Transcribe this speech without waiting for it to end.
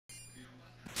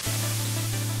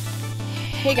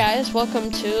Hey guys, welcome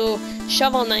to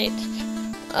Shovel Knight.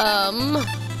 And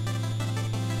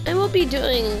we'll be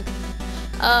doing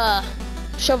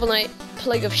Shovel Knight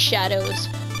Plague of Shadows.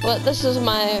 But this is the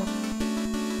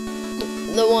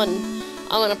one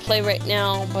I'm gonna play right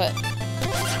now, but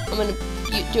I'm gonna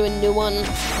do a new one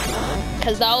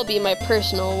because that will be my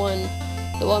personal one,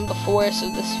 the one before, so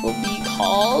this will be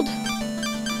called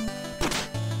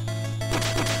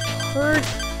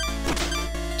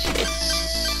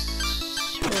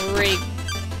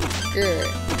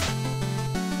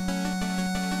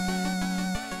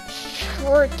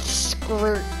Short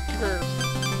skirt.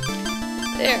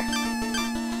 There.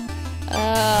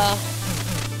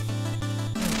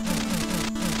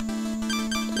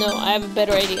 No, I have a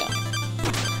better idea.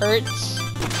 Hurts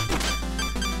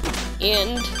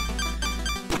and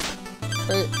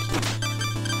hurt.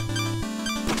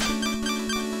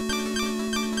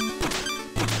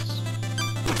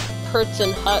 Hurts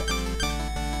and hut.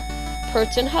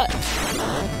 Hurts and hut.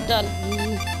 Done.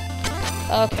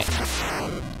 Okay.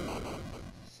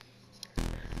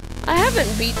 I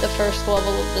haven't beat the first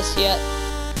level of this yet.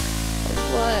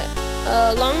 But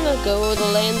long ago, the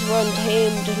lands were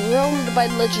untamed and roamed by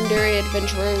legendary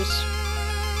adventurers.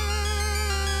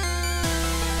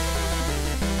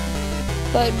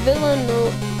 But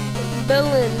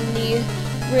villainy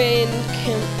reigned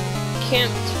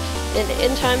camped, and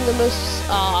in time the most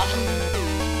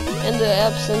in the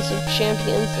absence of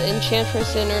champions, the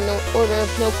Enchantress and her Order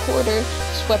of No Quarter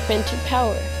swept into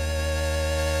power.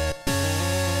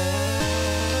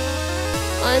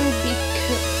 Unbeknownst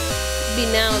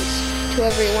to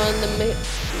everyone, the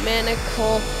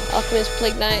maniacal alchemist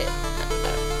Plague Knight,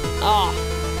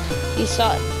 he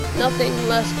sought nothing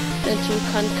less than to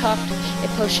concoct a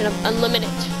potion of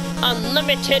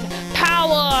unlimited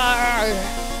power!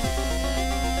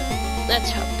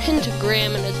 That's a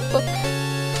pentagram in his book.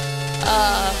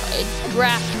 A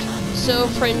draft so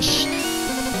French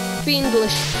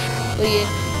fiendishly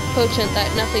potent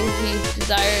that nothing he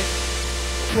desired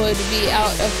would be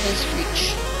out of his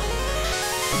reach.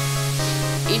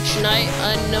 Each night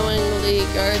unknowingly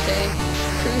guards a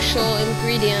crucial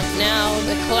ingredient. Now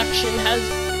the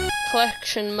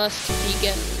collection must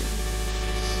begin.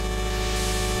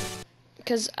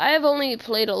 Because I've only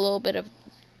played a little bit of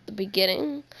the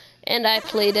beginning, and I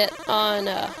played it on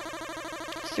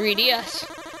 3DS.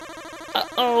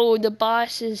 Uh-oh, the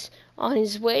boss is on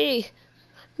his way.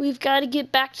 We've got to get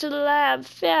back to the lab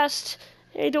fast.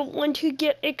 I don't want to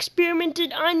get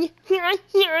experimented on.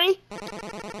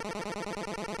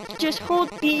 Just hold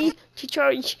B to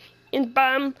charge and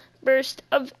bomb burst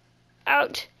out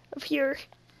of here.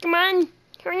 Come on,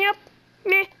 hurry up.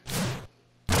 Meh.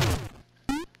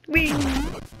 Wee.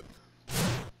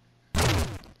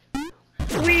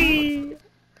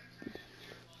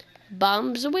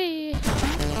 Bombs away. Ha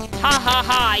ha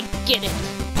ha, I get it.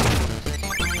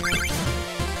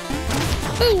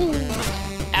 Boom.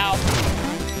 Ow.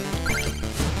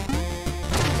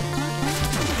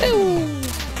 Boom.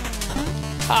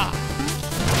 Ha.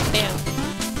 Bam.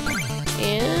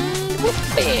 And whoop,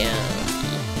 bam.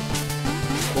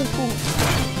 Ooh.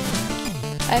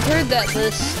 I've heard that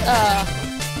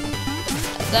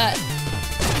that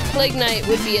Plague Knight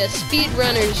would be a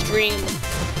speedrunner's dream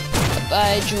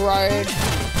by Gerard.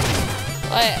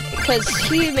 Because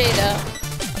he made a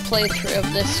playthrough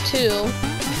of this too,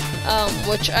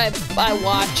 which I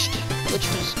watched, which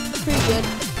was pretty good.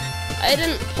 I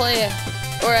didn't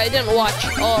watch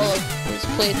all of his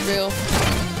playthrough.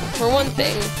 For one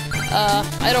thing,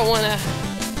 I don't want to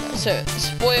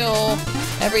spoil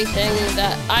everything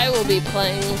that I will be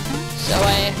playing, so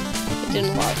I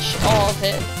didn't watch all of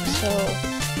it. So,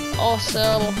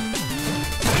 also,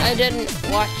 I didn't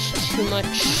watch too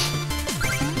much,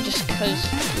 just because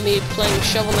me playing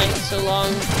Shovel Knight so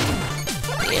long,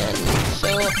 and so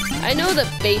I know the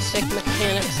basic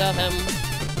mechanics of him.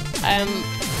 I'm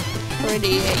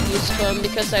pretty used to him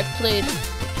because I've played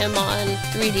him on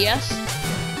 3DS,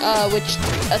 which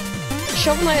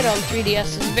Shovel Knight on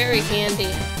 3DS is very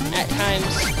handy at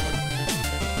times.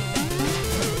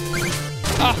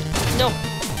 Ah, no.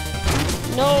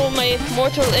 No, my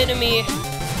mortal enemy.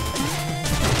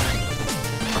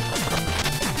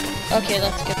 Okay,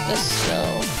 let's get this,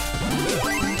 so.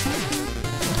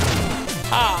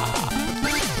 Ha!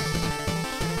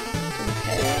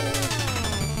 Okay.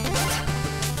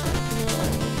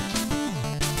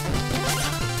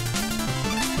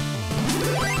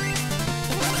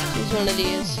 Use one of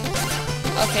these.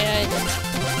 Okay, I did.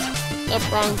 Oh,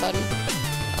 wrong button.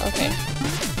 Okay.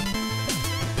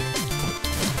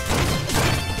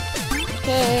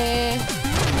 Okay.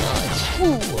 Now let's.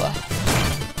 Ooh.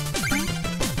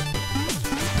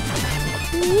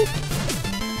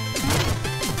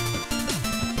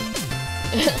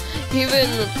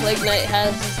 Even Plague Knight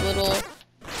has his little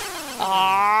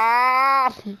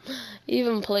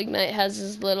even Plague Knight has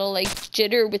his little like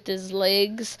jitter with his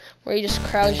legs where he just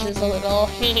crouches a little.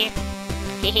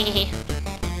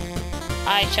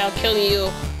 I shall kill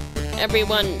you,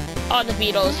 everyone on the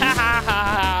Beatles. Ha ha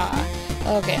ha.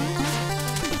 Okay.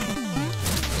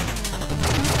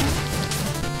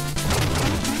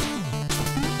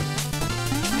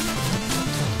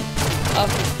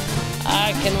 Okay.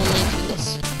 I can only do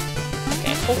this.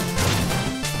 Okay. Oh.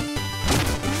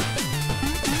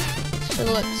 So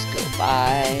let's go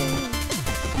by.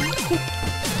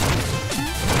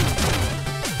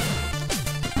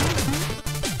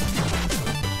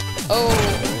 Oh,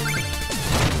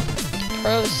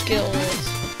 pro skills.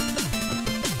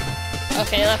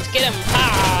 Okay, let's get him. Ha!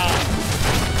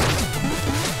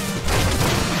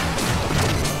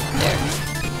 There.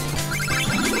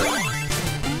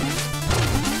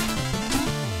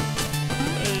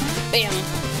 Bam.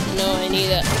 No, I need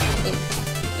that.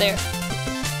 There.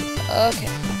 Okay.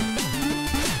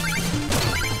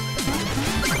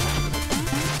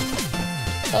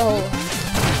 Oh.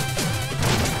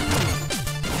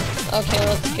 Okay,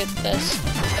 let's get this.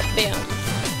 Bam.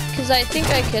 Because I think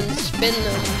I can spin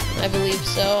them, I believe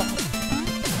so.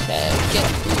 To get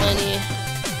money.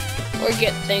 Or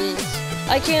get things.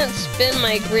 I can't spin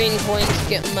my green coins to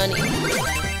get money.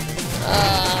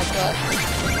 But...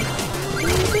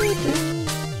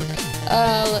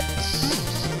 let's...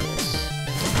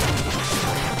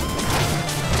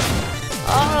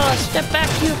 Oh, step back,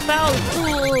 you foul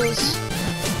fools!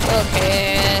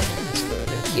 Okay, let's go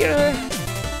to here.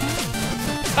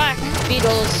 Back,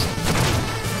 Beatles.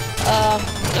 I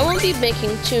won't be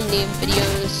making too many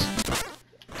videos.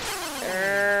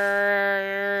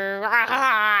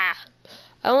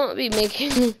 I won't be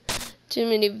making too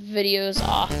many videos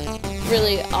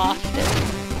really often.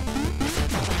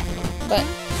 But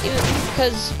even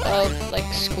because of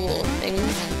like school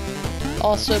things,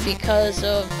 also because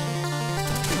of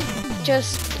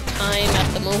just time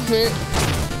at the moment.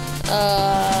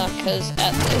 Because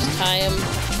at this time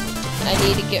I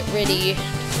need to get ready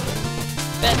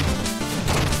for bed.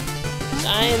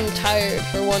 I am tired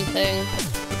for one thing.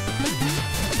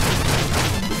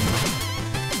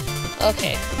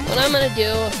 Okay, what I'm gonna do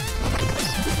is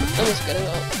I'm just gonna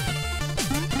go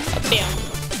bam.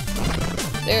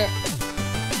 There.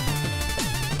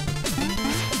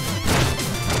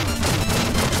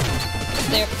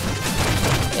 There.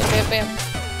 Bam, bam, bam.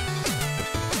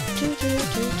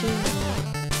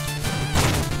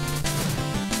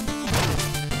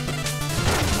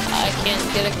 I can't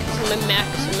get it because my max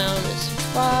amount is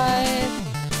 5.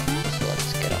 So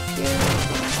let's get up here.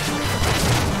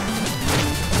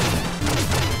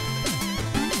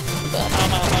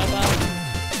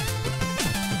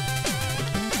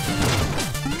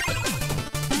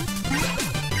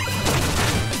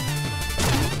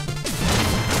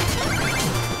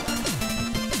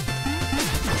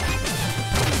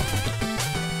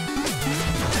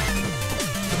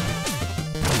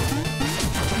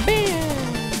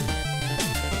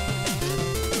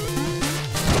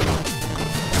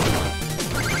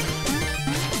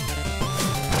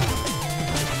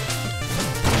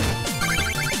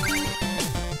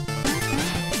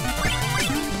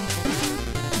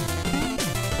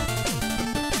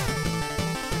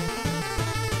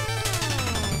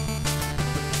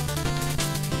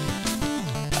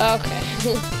 Okay.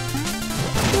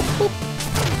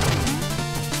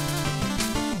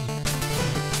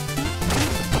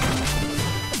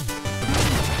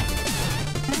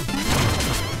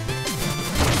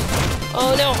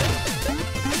 Oh no!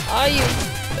 Are you?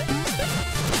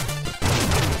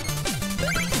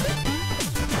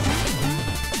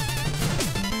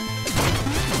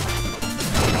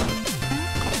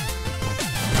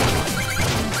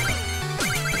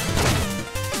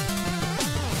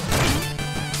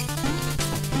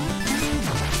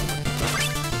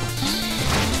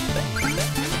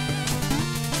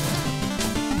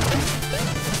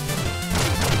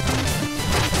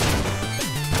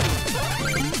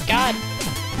 God.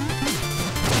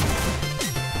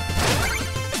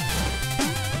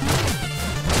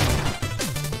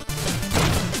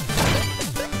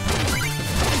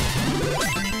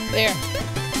 There.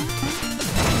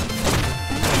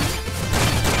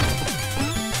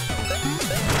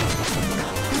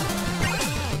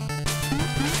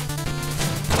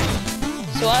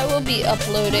 So I will be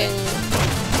uploading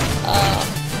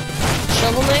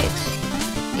Shovel Knight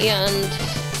and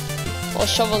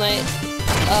Shovel Knight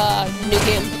New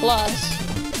Game Plus,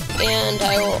 and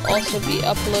I will also be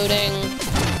uploading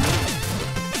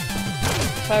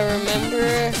if I remember.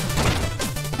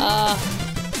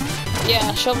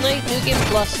 Yeah, Shovel Knight New Game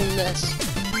Plus in this.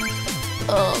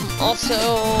 Also,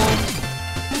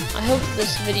 I hope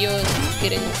this video isn't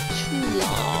getting too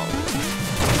long.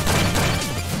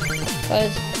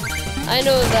 Because I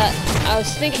know that I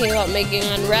was thinking about making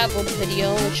an Unraveled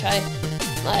video, which I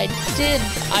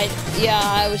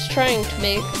was trying to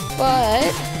make,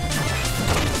 but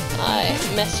I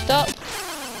messed up.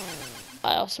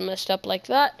 I also messed up like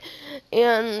that,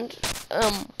 and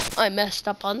I messed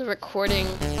up on the recording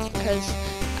because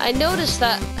I noticed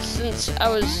that since I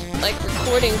was like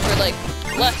recording for like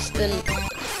less than,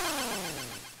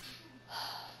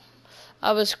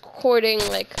 I was recording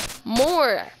like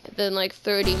more than like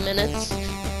 30 minutes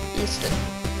instead,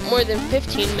 more than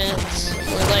 15 minutes,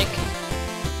 or like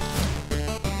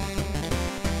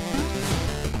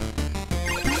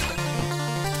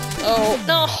oh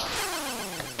no.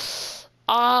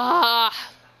 Oh.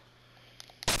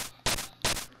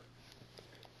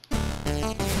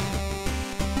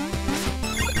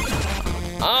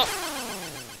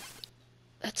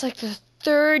 That's like the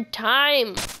third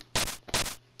time.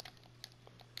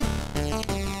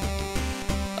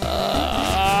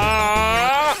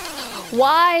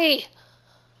 Why?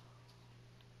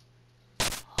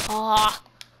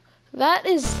 That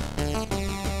is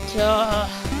no,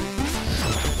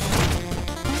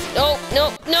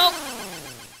 no, no.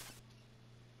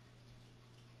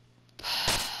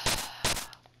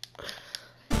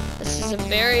 This is a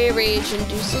very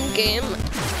rage-inducing game.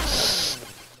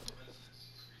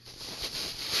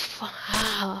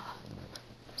 Wow.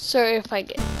 Sorry if I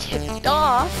get ticked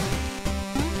off.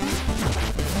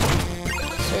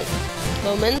 Certain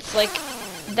moments like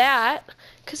that,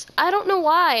 because I don't know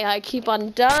why I keep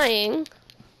on dying.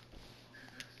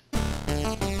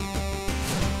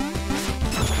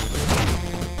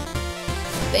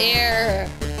 There.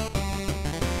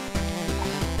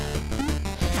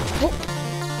 Oh.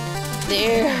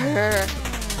 There.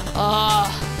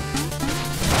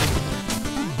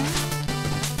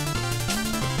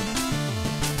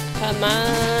 Come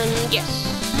on. Yes.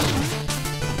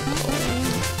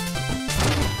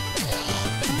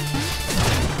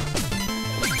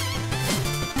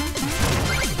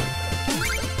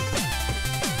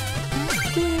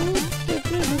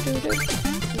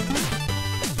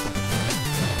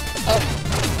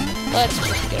 Let's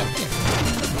just get up here.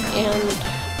 And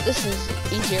this is the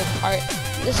easier part.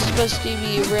 This is supposed to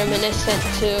be reminiscent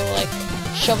to like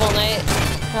Shovel Knight,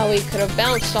 how he could have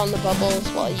bounced on the bubbles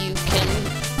while you can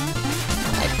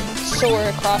like soar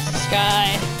across the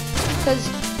sky. Because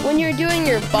when you're doing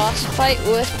your boss fight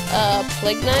with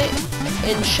Plague Knight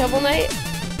in Shovel Knight,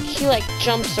 he like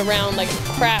jumps around like a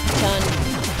crap ton.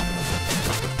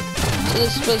 So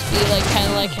this is supposed to be like kind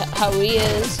of like how he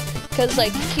is. Because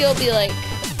like he'll be like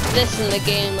this in the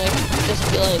game, like just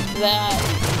be like that,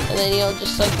 and then he'll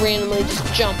just like randomly just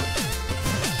jump.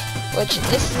 Which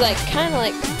this is like kind of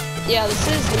like, yeah, this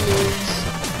is the moves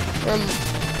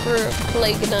for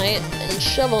Plague Knight and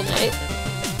Shovel Knight.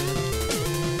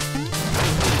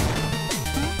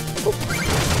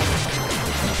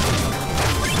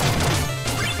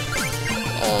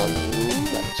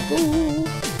 Let's go.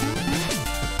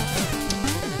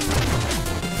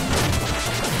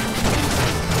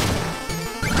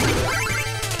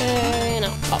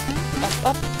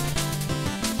 Up.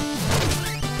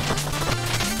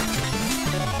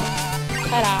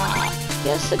 Ta-da! He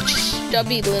has such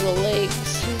stubby little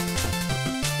legs.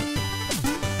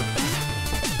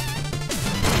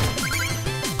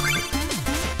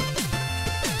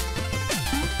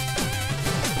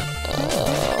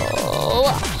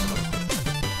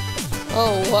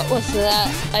 Oh, what was that?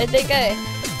 I think I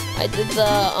did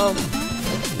the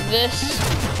this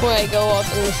before I go up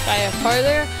in the sky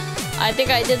farther. I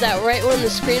think I did that right when the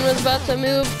screen was about to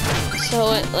move,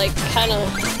 so it like kind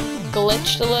of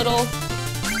glitched a little.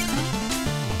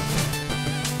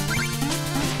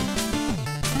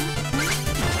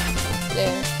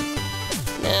 There.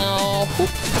 Now,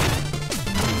 whoop.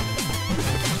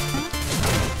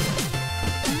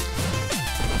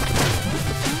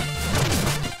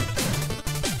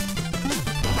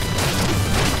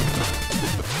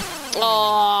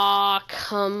 Aw,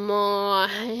 come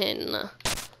on.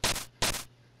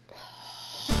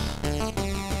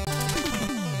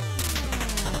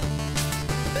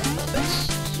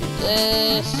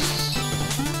 This.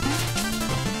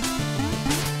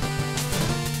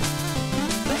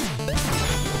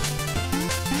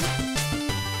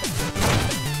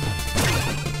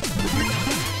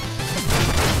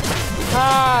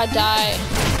 Ah, die.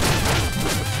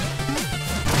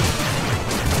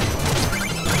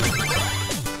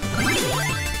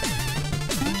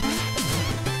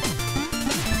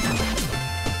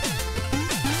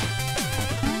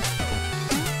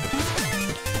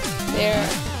 There.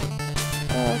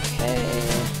 Okay.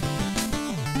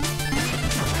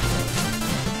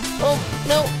 Oh,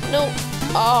 no, no.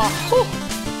 Oh, whew.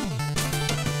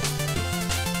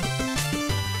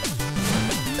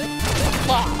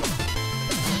 Wow.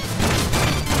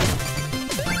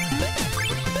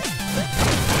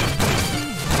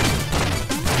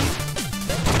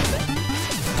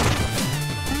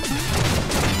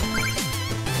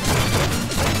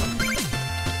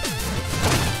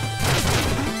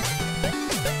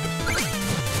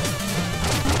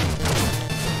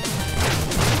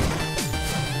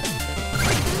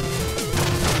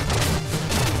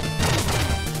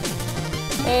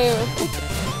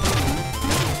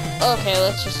 Okay,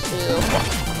 let's just do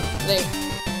there.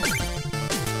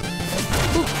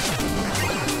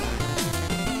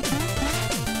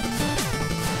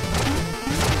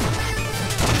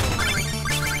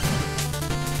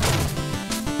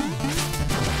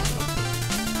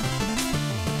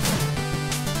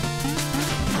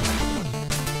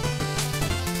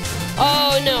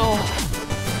 Oh no!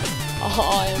 Oh,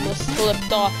 I almost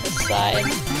slipped off the side.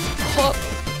 Oh,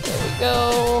 there we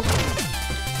go.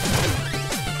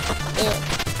 There.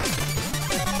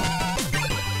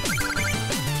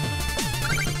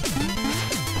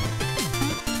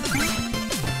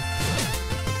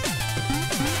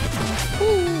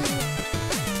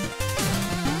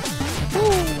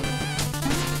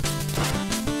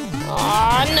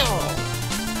 Ah, no.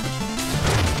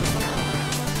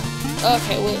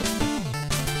 Okay, wait.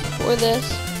 For this?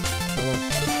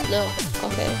 No.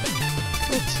 Okay.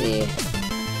 Let's see.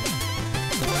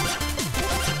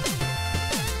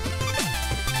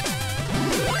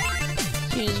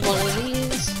 Use one of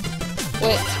these.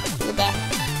 Wait, go back.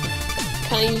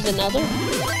 Can I use another?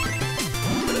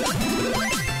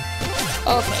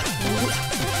 Okay.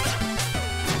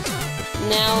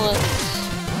 Now let's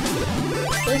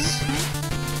this.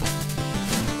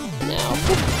 Now.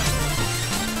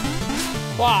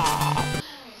 Wow.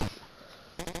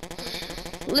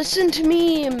 Listen to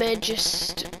me,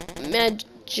 magicist.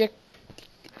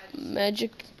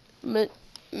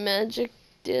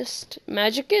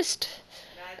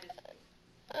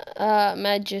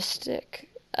 Majestic.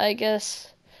 I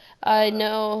guess I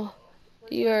know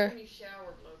you're.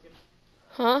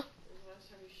 Huh?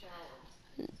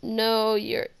 No,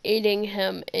 you're aiding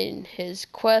him in his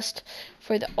quest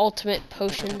for the ultimate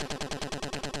potion.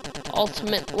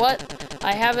 Ultimate what?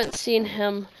 I haven't seen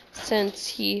him since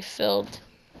he fled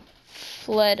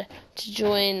to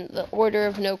join the Order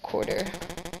of No Quarter.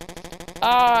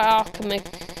 Ah,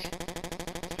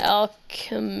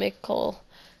 alchemical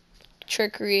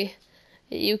trickery.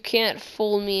 You can't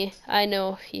fool me. I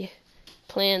know he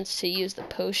plans to use the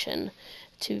potion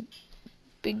to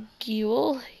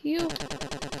beguile you.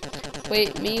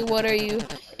 Wait, me? What are you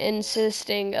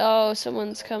insisting? Oh,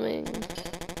 someone's coming.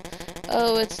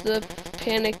 Oh, it's the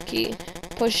panicky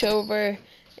pushover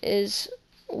is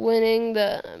winning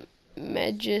the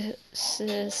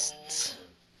magicist's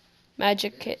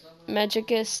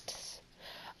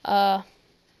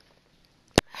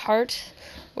heart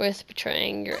with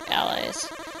betraying your allies.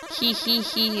 He.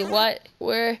 What?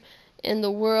 Where in the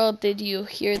world did you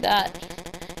hear that?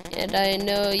 And I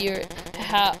know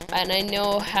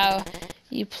how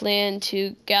you plan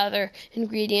to gather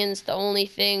ingredients. The only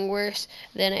thing worse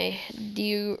than a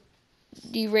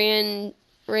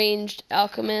deranged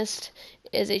alchemist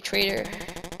is a traitor.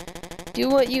 Do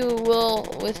what you will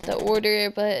with the order,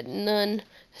 but none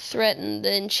threaten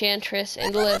the enchantress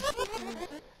and live.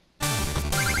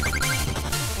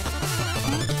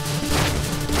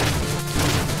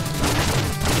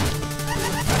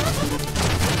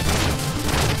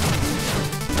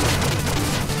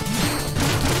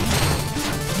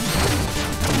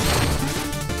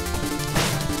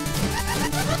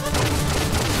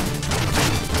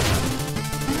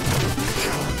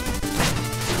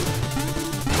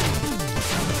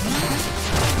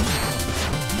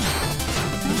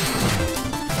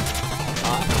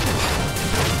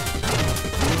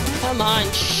 Come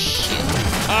on, shoot.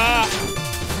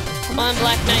 Come on,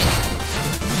 Black Knight.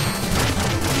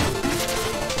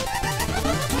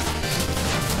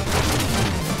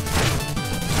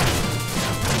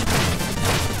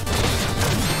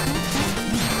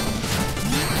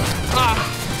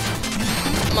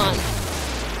 Come on.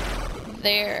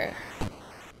 There.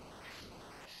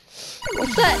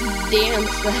 What's that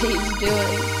dance that he's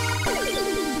doing?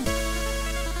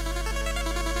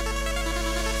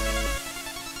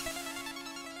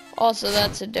 Also,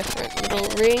 that's a different little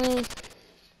ring.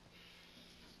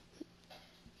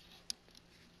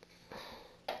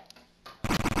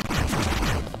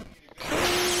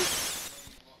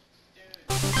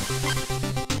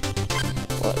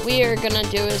 What what we are gonna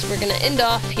do is we're gonna end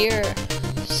off here.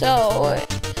 So,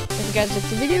 if you guys like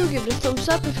the video, give it a thumbs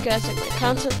up. If you guys like my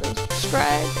content, then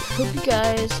subscribe. Hope you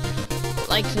guys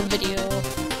like the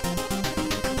video.